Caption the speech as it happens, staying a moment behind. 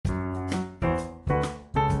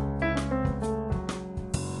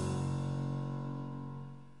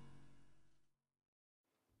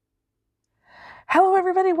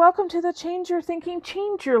everybody. Welcome to the Change Your Thinking,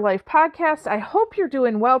 Change Your Life podcast. I hope you're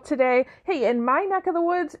doing well today. Hey, in my neck of the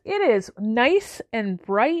woods, it is nice and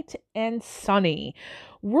bright and sunny.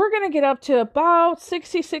 We're going to get up to about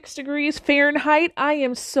 66 degrees Fahrenheit. I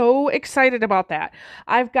am so excited about that.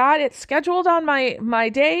 I've got it scheduled on my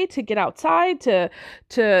day to get outside,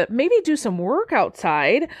 to maybe do some work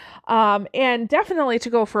outside, and definitely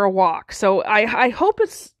to go for a walk. So I hope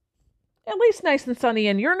it's at least nice and sunny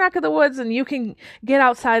in your neck of the woods, and you can get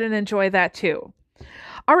outside and enjoy that too.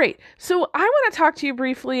 All right, so I want to talk to you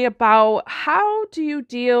briefly about how do you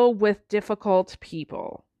deal with difficult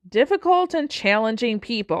people, difficult and challenging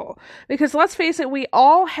people, because let's face it, we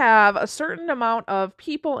all have a certain amount of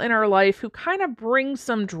people in our life who kind of bring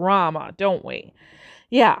some drama, don't we?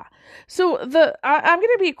 Yeah. So I'm going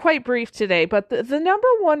to be quite brief today, but the number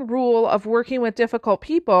one rule of working with difficult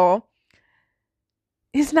people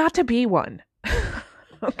is not to be one.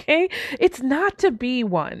 Okay? It's not to be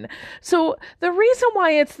one. So the reason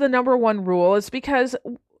why it's the number one rule is because,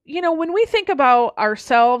 when we think about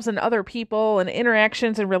ourselves and other people and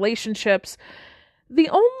interactions and relationships, the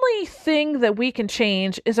only thing that we can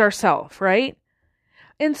change is ourselves, right?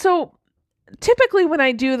 And so typically when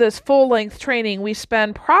I do this full-length training, we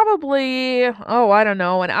spend probably, an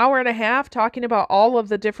hour and a half talking about all of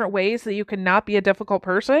the different ways that you can not be a difficult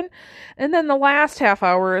person. And then the last half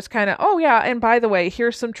hour is kind of, and by the way,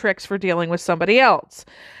 here's some tricks for dealing with somebody else.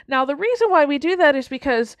 Now, the reason why we do that is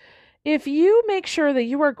because if you make sure that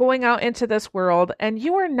you are going out into this world and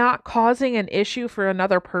you are not causing an issue for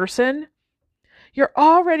another person, you're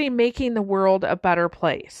already making the world a better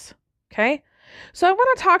place. Okay? So I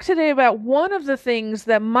want to talk today about one of the things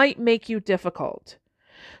that might make you difficult.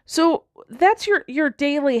 So that's your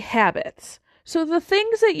daily habits. So the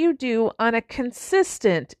things that you do on a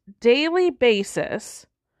consistent daily basis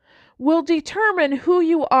will determine who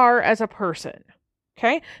you are as a person.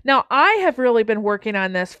 Okay. Now I have really been working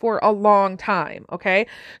on this for a long time. Okay.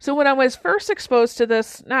 So when I was first exposed to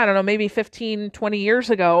this, maybe 15, 20 years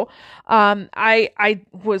ago, I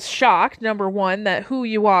was shocked, number one, that who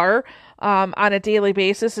you are on a daily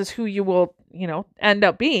basis is who you will, end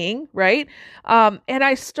up being, right? And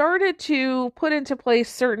I started to put into place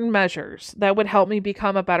certain measures that would help me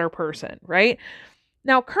become a better person, right?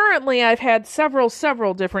 Now, currently, I've had several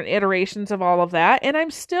different iterations of all of that, and I'm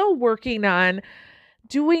still working on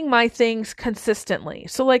doing my things consistently.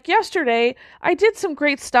 So like yesterday, I did some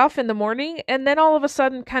great stuff in the morning, and then all of a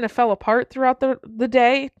sudden kind of fell apart throughout the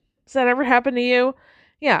day. Does that ever happen to you?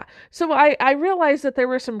 Yeah. So I realized that there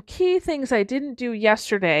were some key things I didn't do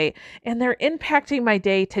yesterday, and they're impacting my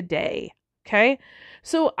day today. Okay.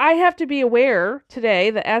 So I have to be aware today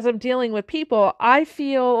that as I'm dealing with people, I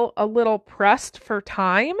feel a little pressed for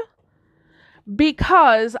time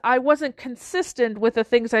because I wasn't consistent with the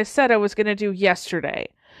things I said I was going to do yesterday.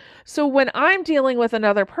 So when I'm dealing with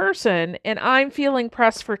another person and I'm feeling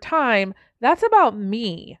pressed for time, that's about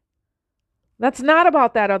me. That's not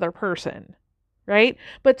about that other person. Right?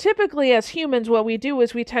 But typically as humans, what we do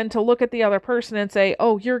is we tend to look at the other person and say,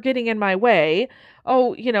 oh, you're getting in my way.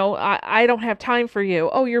 Oh, I don't have time for you.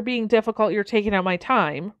 Oh, you're being difficult. You're taking out my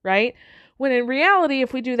time. Right? When in reality,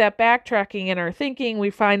 if we do that backtracking in our thinking, we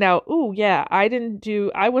find out, oh, yeah,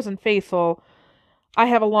 I wasn't faithful. I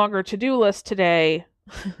have a longer to-do list today.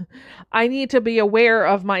 I need to be aware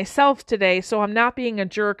of myself today so I'm not being a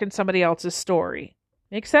jerk in somebody else's story.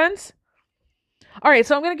 Make sense? All right,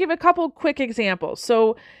 so I'm going to give a couple quick examples.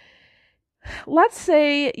 So let's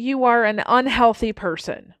say you are an unhealthy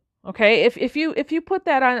person. Okay, if you put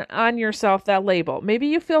that on yourself, that label, maybe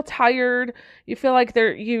you feel tired, you feel like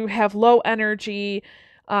you have low energy,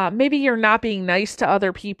 maybe you're not being nice to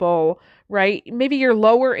other people, right? Maybe you're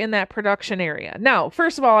lower in that production area. Now,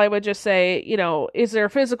 first of all, I would just say, is there a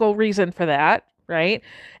physical reason for that? Right?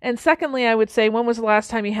 And secondly, I would say, when was the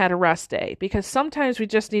last time you had a rest day? Because sometimes we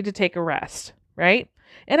just need to take a rest, right?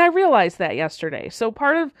 And I realized that yesterday. So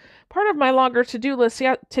part of my longer to-do list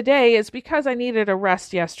today is because I needed a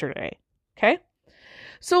rest yesterday. Okay?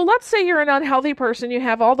 So let's say you're an unhealthy person, you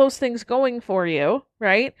have all those things going for you,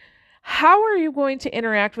 right? How are you going to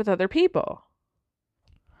interact with other people?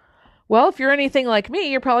 Well, if you're anything like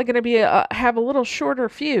me, you're probably going to have a little shorter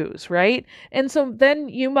fuse, right? And so then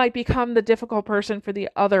you might become the difficult person for the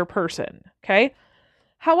other person, okay?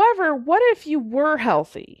 However, what if you were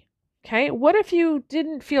healthy? Okay? What if you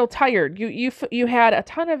didn't feel tired? You had a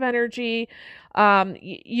ton of energy,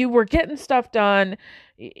 you were getting stuff done.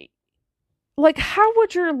 Like, how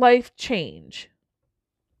would your life change?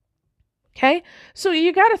 Okay, so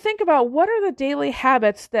you got to think about what are the daily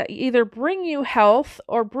habits that either bring you health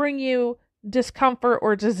or bring you discomfort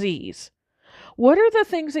or disease. What are the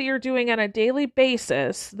things that you're doing on a daily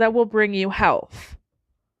basis that will bring you health?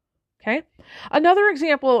 Okay. Another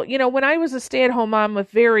example, when I was a stay-at-home mom with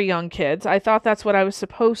very young kids, I thought that's what I was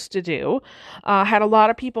supposed to do. Had a lot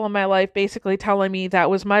of people in my life basically telling me that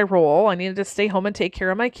was my role. I needed to stay home and take care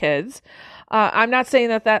of my kids. I'm not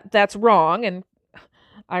saying that's wrong, and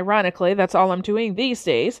ironically, that's all I'm doing these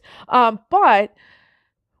days. But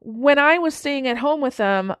when I was staying at home with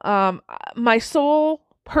them, my sole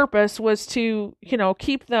purpose was to,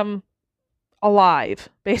 keep them alive,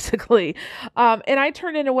 basically. And I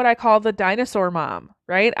turned into what I call the dinosaur mom,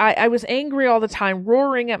 right? I was angry all the time,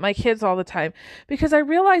 roaring at my kids all the time, because I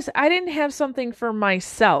realized I didn't have something for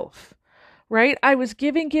myself, right? I was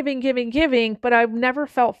giving, but I've never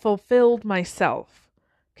felt fulfilled myself.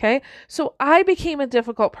 Okay. So I became a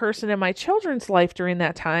difficult person in my children's life during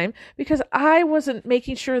that time because I wasn't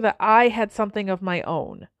making sure that I had something of my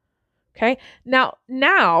own. Okay. Now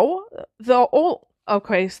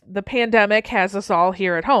the pandemic has us all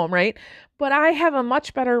here at home, right? But I have a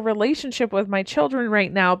much better relationship with my children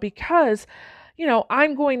right now because,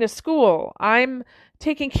 I'm going to school. I'm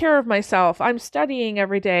taking care of myself. I'm studying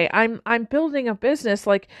every day. I'm building a business.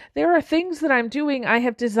 Like, there are things that I'm doing. I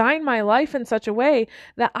have designed my life in such a way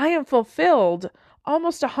that I am fulfilled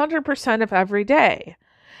almost 100% of every day.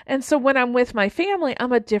 And so when I'm with my family,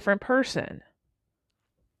 I'm a different person.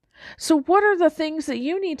 So what are the things that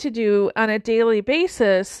you need to do on a daily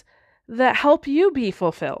basis that help you be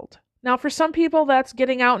fulfilled? Now, for some people, that's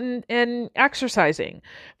getting out and exercising.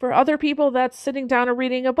 For other people, that's sitting down and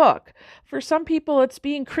reading a book. For some people, it's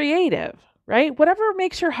being creative, right? Whatever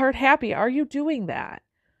makes your heart happy, are you doing that?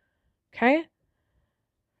 Okay?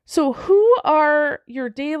 So who are your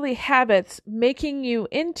daily habits making you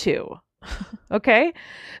into? Okay.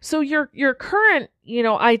 So your current,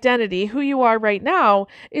 identity, who you are right now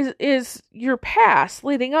is your past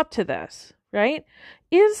leading up to this, right?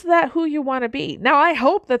 Is that who you want to be? Now, I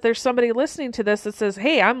hope that there's somebody listening to this that says,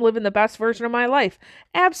 hey, I'm living the best version of my life.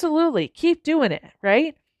 Absolutely. Keep doing it,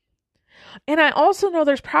 right? And I also know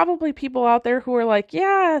there's probably people out there who are like,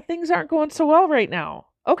 yeah, things aren't going so well right now.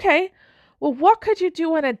 Okay. Well, what could you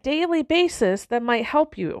do on a daily basis that might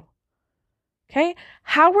help you? Okay.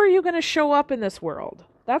 How are you going to show up in this world?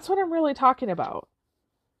 That's what I'm really talking about.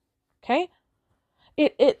 Okay.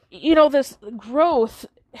 This growth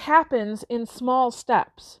happens in small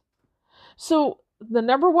steps. So the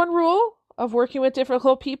number one rule of working with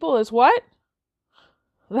difficult people is what?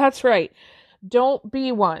 That's right. Don't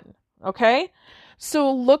be one. Okay.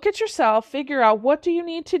 So look at yourself, figure out what do you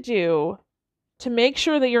need to do to make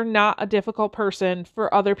sure that you're not a difficult person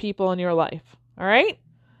for other people in your life. All right.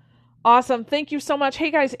 Awesome. Thank you so much. Hey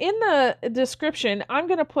guys, in the description, I'm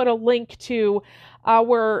going to put a link to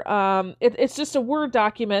it's just a Word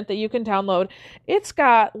document that you can download. It's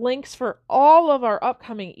got links for all of our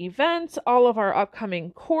upcoming events, all of our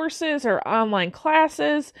upcoming courses or online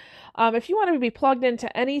classes. If you want to be plugged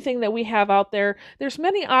into anything that we have out there, there's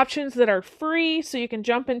many options that are free, so you can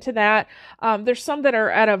jump into that. There's some that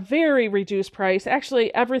are at a very reduced price.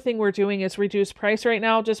 Actually, everything we're doing is reduced price right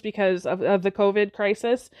now just because of the COVID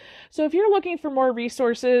crisis. So if you're looking for more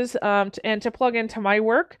resources and to plug into my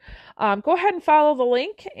work, go ahead and follow the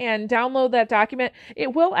link and download that document.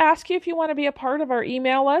 It will ask you if you want to be a part of our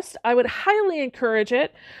email list. I would highly encourage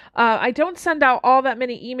it. I don't send out all that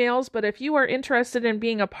many emails, but if you are interested in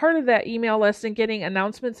being a part of that email list and getting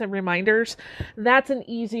announcements and reminders, that's an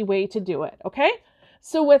easy way to do it. Okay?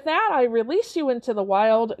 So with that, I release you into the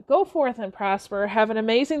wild. Go forth and prosper. Have an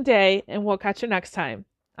amazing day, and we'll catch you next time.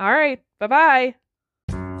 All right. Bye-bye.